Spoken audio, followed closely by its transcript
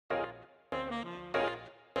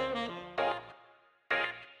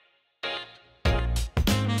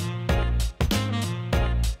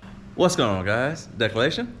What's going on, guys?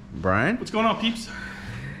 Decelation? Brian? What's going on, peeps?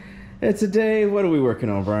 It's a day. What are we working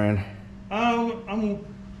on, Brian? I'm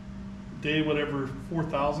day whatever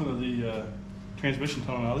 4,000 of the transmission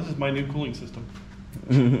tunnel now. This is my new cooling system.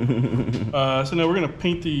 So now we're gonna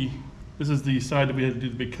paint this is the side that we had to do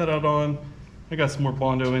the big cutout on. I got some more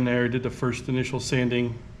Bondo in there. Did the first initial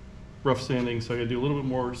sanding, rough sanding, so I gotta do a little bit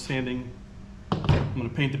more sanding. I'm gonna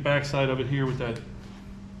paint the back side of it here with that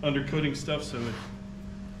undercoating stuff so it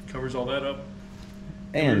covers all that up.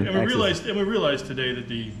 And we realized today that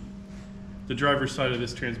the driver's side of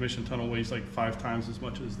this transmission tunnel weighs like 5 times as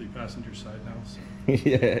much as the passenger side now. So.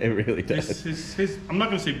 Yeah, it really does. I'm not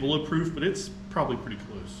going to say bulletproof, but it's probably pretty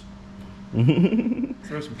close.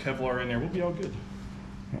 Throw some Kevlar in there, we'll be all good.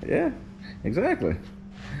 Yeah, exactly.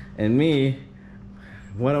 And me,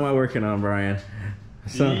 what am I working on, Brian?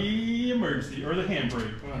 The emergency, or the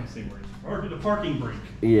handbrake. Well, I don't say emergency, or the parking brake.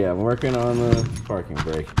 Yeah, I'm working on the parking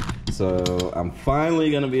brake. So I'm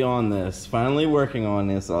finally going to be on this, finally working on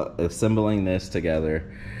this, assembling this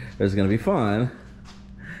together. It's going to be fun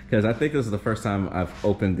because I think this is the first time I've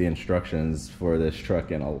opened the instructions for this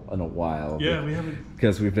truck in a while. Yeah, we haven't.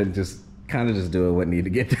 Because we've been just kind of just doing what need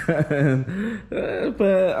to get done.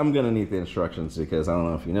 But I'm going to need the instructions because I don't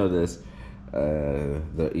know if you know this,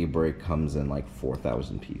 the e-brake comes in like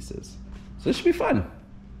 4,000 pieces. So it should be fun.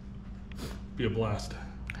 Be a blast.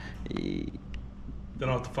 Then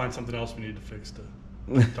I'll have to find something else we need to fix to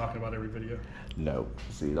talking about every video. No.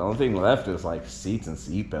 See, the only thing left is like seats and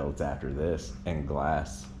seat belts after this and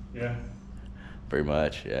glass. Yeah. Pretty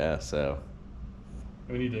much, yeah, so.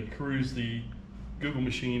 We need to cruise the Google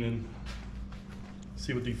machine and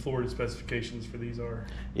see what the Florida specifications for these are.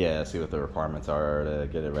 Yeah, see what the requirements are to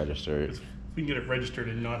get it registered. If we can get it registered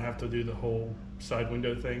and not have to do the whole side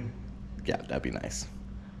window thing. Yeah, that'd be nice.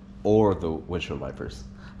 Or the windshield wipers.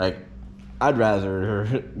 Like, I'd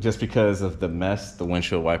rather, just because of the mess the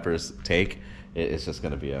windshield wipers take, it's just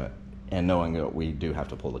going to be and knowing that we do have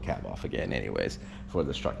to pull the cab off again anyways before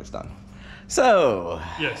this truck is done. So.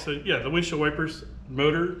 Yeah, the windshield wipers,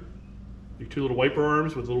 motor, your 2 little wiper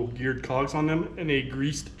arms with little geared cogs on them, and a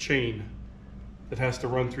greased chain that has to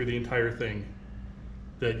run through the entire thing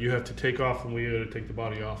that you have to take off when we go to take the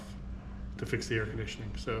body off to fix the air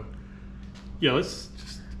conditioning. So, yeah,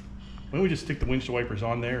 why don't we just stick the windshield wipers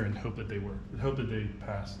on there and hope that they work? Hope that they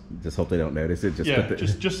pass. Just hope they don't notice it.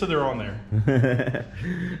 Just so they're on there.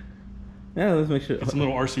 Yeah, let's make sure. Get some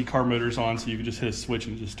little RC car motors on, so you can just hit a switch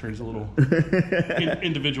and it just turns a little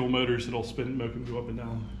individual motors that'll spin and make them go up and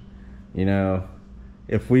down. You know,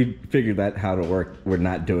 if we figured that how to work, we're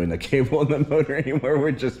not doing the cable in the motor anymore.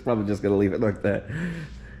 We're probably just gonna leave it like that.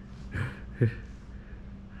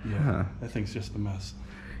 Yeah, that thing's just a mess.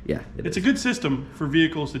 Yeah, it's a good system for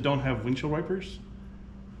vehicles that don't have windshield wipers,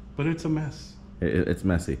 but it's a mess. It's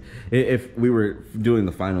messy. If we were doing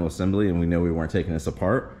the final assembly and we know we weren't taking this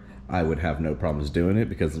apart, I would have no problems doing it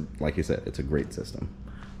because, like you said, it's a great system.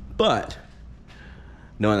 But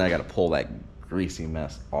knowing that I got to pull that greasy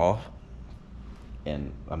mess off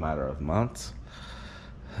in a matter of months,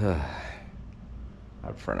 I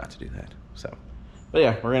prefer not to do that. So, but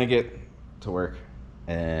yeah, we're gonna get to work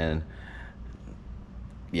and.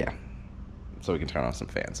 Yeah, so we can turn on some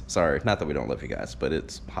fans. Sorry, not that we don't love you guys, but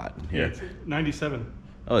it's hot in here. Yeah, it's 97.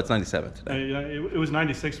 Oh, it's 97 today. It was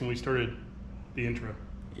 96 when we started the intro.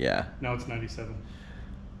 Yeah. Now it's 97.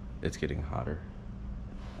 It's getting hotter.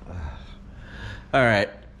 All right.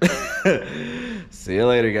 See you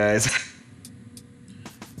later, guys.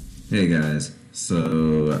 Hey, guys.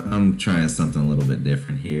 So I'm trying something a little bit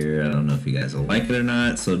different here. I don't know if you guys will like it or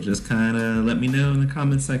not, so just kind of let me know in the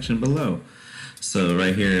comment section below. So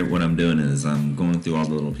right here, what I'm doing is I'm going through all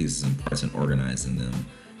the little pieces and parts and organizing them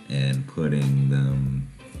and putting them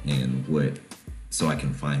in so I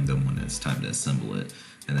can find them when it's time to assemble it.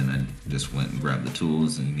 And then I just went and grabbed the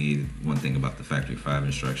tools. And you need one thing about the Factory 5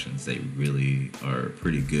 instructions, they really are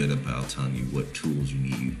pretty good about telling you what tools you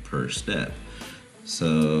need per step.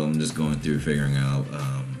 So I'm just going through figuring out,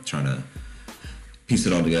 trying to piece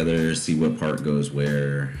it all together, see what part goes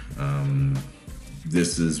where.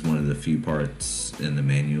 This is one of the few parts in the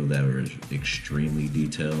manual that are extremely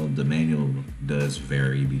detailed. The manual does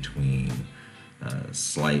vary between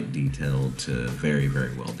slight detailed to very,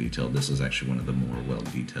 very well detailed. This was actually one of the more well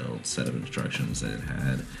detailed set of instructions that it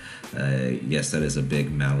had. Yes, that is a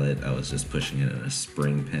big mallet. I was just pushing it in a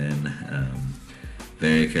spring pin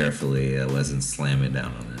very carefully. I wasn't slamming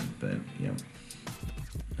down on it, but yeah.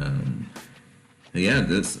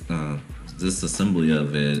 This assembly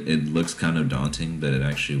of it looks kind of daunting, but it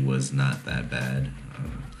actually was not that bad.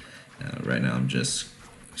 Right now I'm just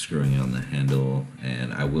screwing on the handle,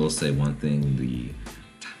 and I will say one thing, the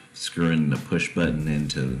screwing the push button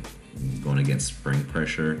into going against spring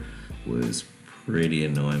pressure was pretty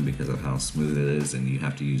annoying because of how smooth it is, and you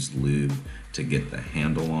have to use lube to get the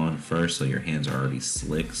handle on first, so your hands are already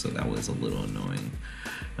slick, so that was a little annoying.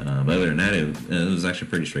 But other than that, it was actually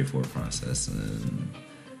a pretty straightforward process, and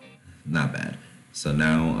not bad. So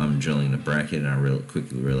now I'm drilling the bracket, and I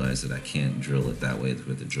quickly realized that I can't drill it that way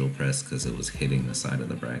with the drill press because it was hitting the side of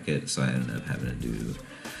the bracket, so I ended up having to do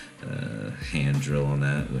hand drill on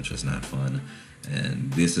that, which was not fun.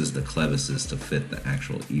 And this is the clevises to fit the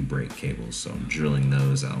actual e-brake cables, so I'm drilling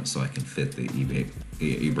those out so I can fit the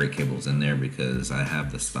e-brake cables in there, because I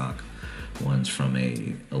have the stock ones from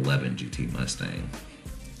a 11 GT Mustang.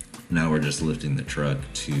 Now we're just lifting the truck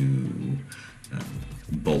to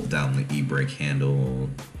bolt down the e-brake handle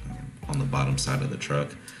on the bottom side of the truck.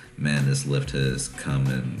 Man, this lift has come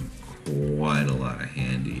in quite a lot of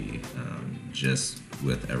handy, just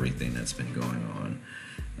with everything that's been going on.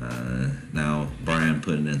 Now Brian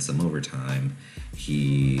putting in some overtime.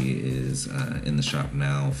 He is in the shop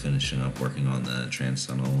now, finishing up working on the trans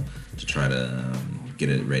tunnel to try to get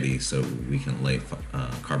it ready so we can lay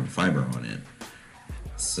carbon fiber on it.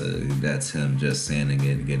 So that's him just sanding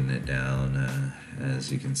it, getting it down.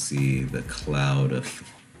 As you can see, the cloud of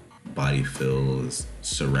body fill is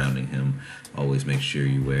surrounding him. Always make sure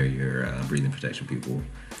you wear your breathing protection, people.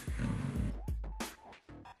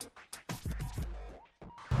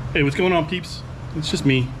 Hey, what's going on, peeps? It's just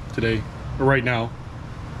me today, or right now.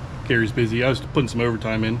 Gary's busy. I was putting some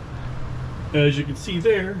overtime in. As you can see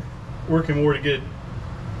there, working more to had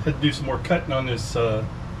to do some more cutting on this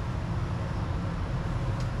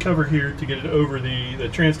cover here to get it over the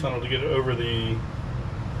trans tunnel, to get it over and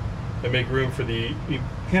make room for the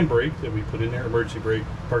handbrake that we put in there, emergency brake,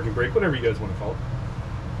 parking brake, whatever you guys want to call it.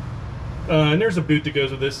 And there's a boot that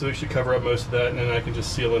goes with this, so we should cover up most of that, and then I can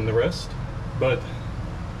just seal in the rest. But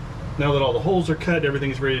now that all the holes are cut,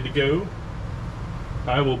 everything's ready to go,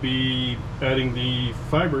 I will be adding the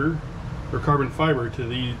fiber, or carbon fiber, to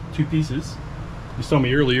the two pieces. You saw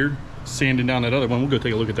me earlier sanding down that other one. We'll go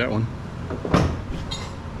take a look at that one.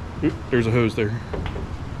 Oop, there's a hose there.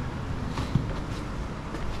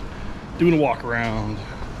 Doing a walk around.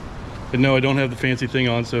 And no, I don't have the fancy thing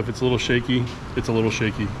on, so if it's a little shaky, it's a little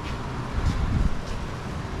shaky.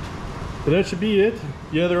 But that should be it.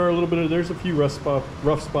 Yeah, there are a little bit of, there's a few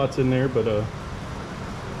rough spots in there, but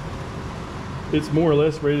it's more or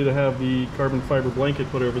less ready to have the carbon fiber blanket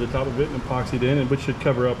put over the top of it and epoxied in, and which should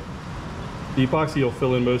cover up. The epoxy will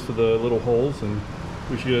fill in most of the little holes, and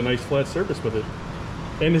we should get a nice flat surface with it.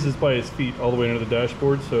 And this is by his feet all the way under the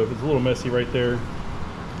dashboard, so if it's a little messy right there,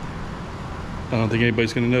 I don't think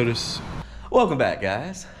anybody's gonna notice. Welcome back,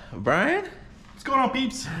 guys. Brian? What's going on,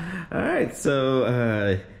 peeps? All right,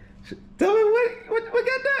 so tell me what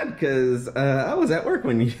got done, because I was at work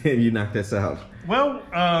when you knocked this out. Well,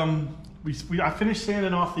 I finished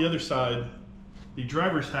sanding off the other side, the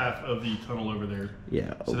driver's half of the tunnel over there.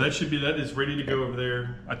 Yeah. So that is ready to go over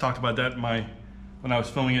there. I talked about that when I was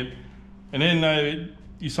filming it. And then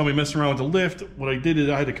you saw me messing around with the lift. What I did is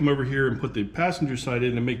I had to come over here and put the passenger side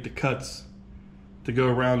in and make the cuts to go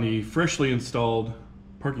around the freshly installed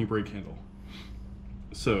parking brake handle.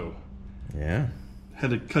 So yeah,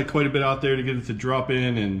 had to cut quite a bit out there to get it to drop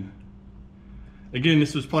in. And again,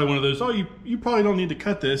 this was probably one of those, oh, you probably don't need to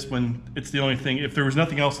cut this, when it's the only thing. If there was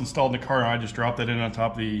nothing else installed in the car and I just dropped that in on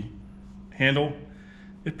top of the handle,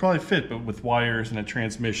 it'd probably fit. But with wires and a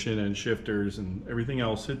transmission and shifters and everything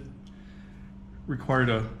else, it required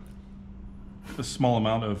a small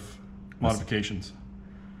amount of modifications.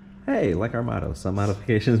 Hey, like our motto, some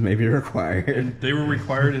modifications may be required. And they were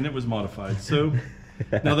required, and it was modified. So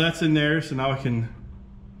now that's in there, so now I can,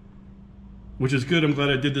 which is good. I'm glad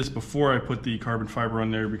I did this before I put the carbon fiber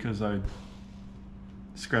on there, because I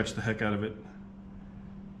scratched the heck out of it.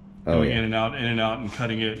 Going in and out, and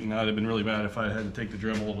cutting it, and I'd have been really bad if I had to take the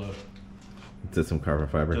Dremel to some carbon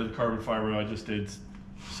fiber. To the carbon fiber I just did.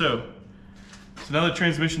 So now the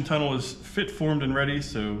transmission tunnel is fit, formed, and ready,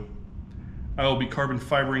 so I will be carbon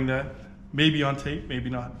fibering that. Maybe on tape, maybe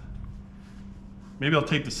not. Maybe I'll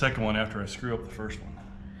tape the second one after I screw up the first one.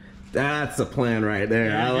 That's a plan right there.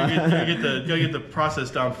 Yeah, you gotta get the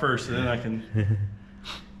process down first, and then I can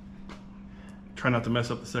try not to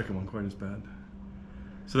mess up the second one quite as bad.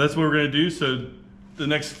 So that's what we're gonna do. So the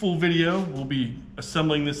next full video, we'll be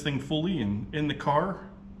assembling this thing fully and in the car,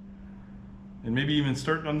 and maybe even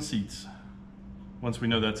starting on the seats once we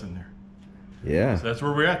know that's in there. Yeah. So that's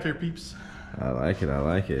where we're at there, peeps. I like it. I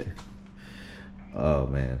like it. Oh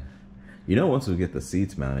man. You know, once we get the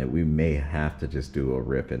seats mounted, we may have to just do a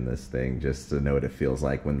rip in this thing just to know what it feels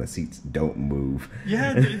like when the seats don't move.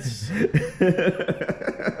 Yeah,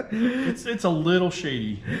 it's a little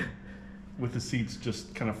shady with the seats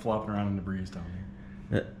just kind of flopping around in the breeze down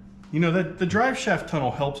there. You know, that the drive shaft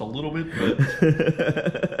tunnel helps a little bit, but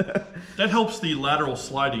that helps the lateral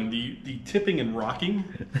sliding. The tipping and rocking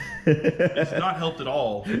has not helped at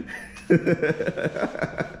all.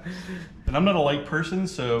 And I'm not a light person,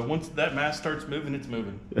 so once that mass starts moving, it's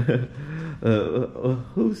moving.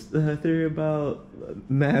 Whose theory about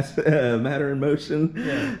matter in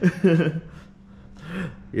motion?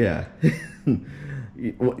 Yeah.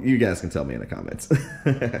 You guys can tell me in the comments.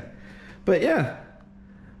 But yeah,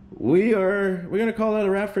 we're gonna call that a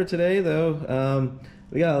wrap for today, though.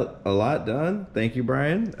 We got a lot done. Thank you,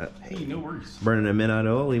 Brian. Hey, no worries. Burning a midnight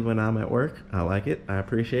oil even when I'm at work. I like it. I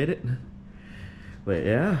appreciate it. But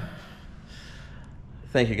yeah,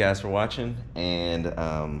 thank you guys for watching,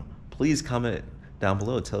 and please comment down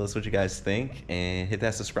below. Tell us what you guys think, and hit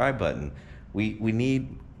that subscribe button. We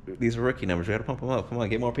need these rookie numbers. We gotta pump them up. Come on,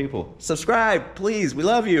 get more people. Subscribe, please. We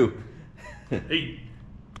love you. Hey,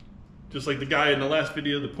 just like the guy in the last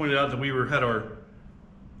video that pointed out that we had our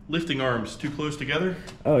lifting arms too close together.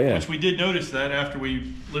 Oh yeah. Which we did notice that after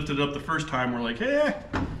we lifted it up the first time. We're like, hey.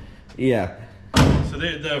 Yeah. So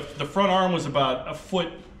the front arm was about a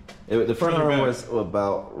foot. The front further arm back. was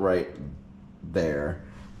about right there,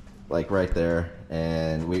 like right there,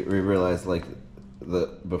 and we realized like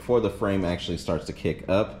before the frame actually starts to kick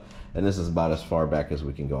up, and this is about as far back as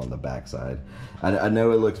we can go on the back side. I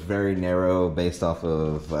know it looks very narrow based off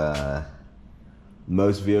of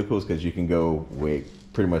most vehicles because you can go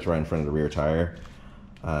pretty much right in front of the rear tire.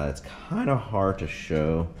 It's kind of hard to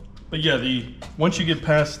show. But yeah, once you get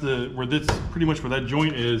past where that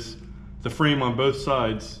joint is, the frame on both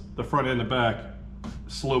sides, the front and the back,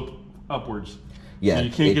 slope upwards. Yeah,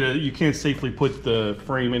 so you can't safely put the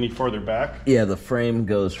frame any farther back. Yeah, the frame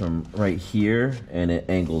goes from right here and it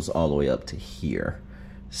angles all the way up to here.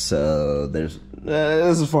 So this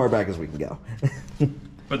is as far back as we can go.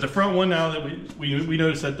 But the front one, now that we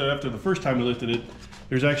noticed that after the first time we lifted it,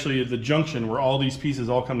 there's actually the junction where all these pieces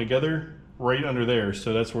all come together right under there.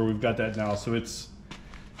 So that's where we've got that now. So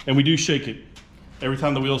and we do shake it every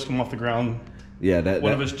time the wheels come off the ground. Yeah,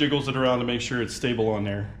 one of us jiggles it around to make sure it's stable on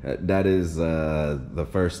there. That is the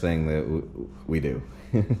first thing that we do.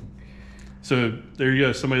 So there you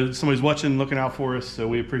go. Somebody's watching, looking out for us. So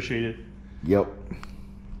we appreciate it. Yep.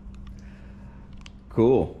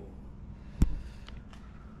 Cool.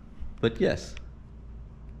 But yes.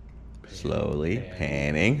 Slowly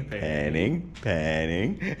panning.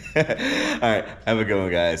 All right, have a good one,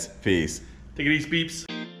 guys. Peace. Take it easy, peeps.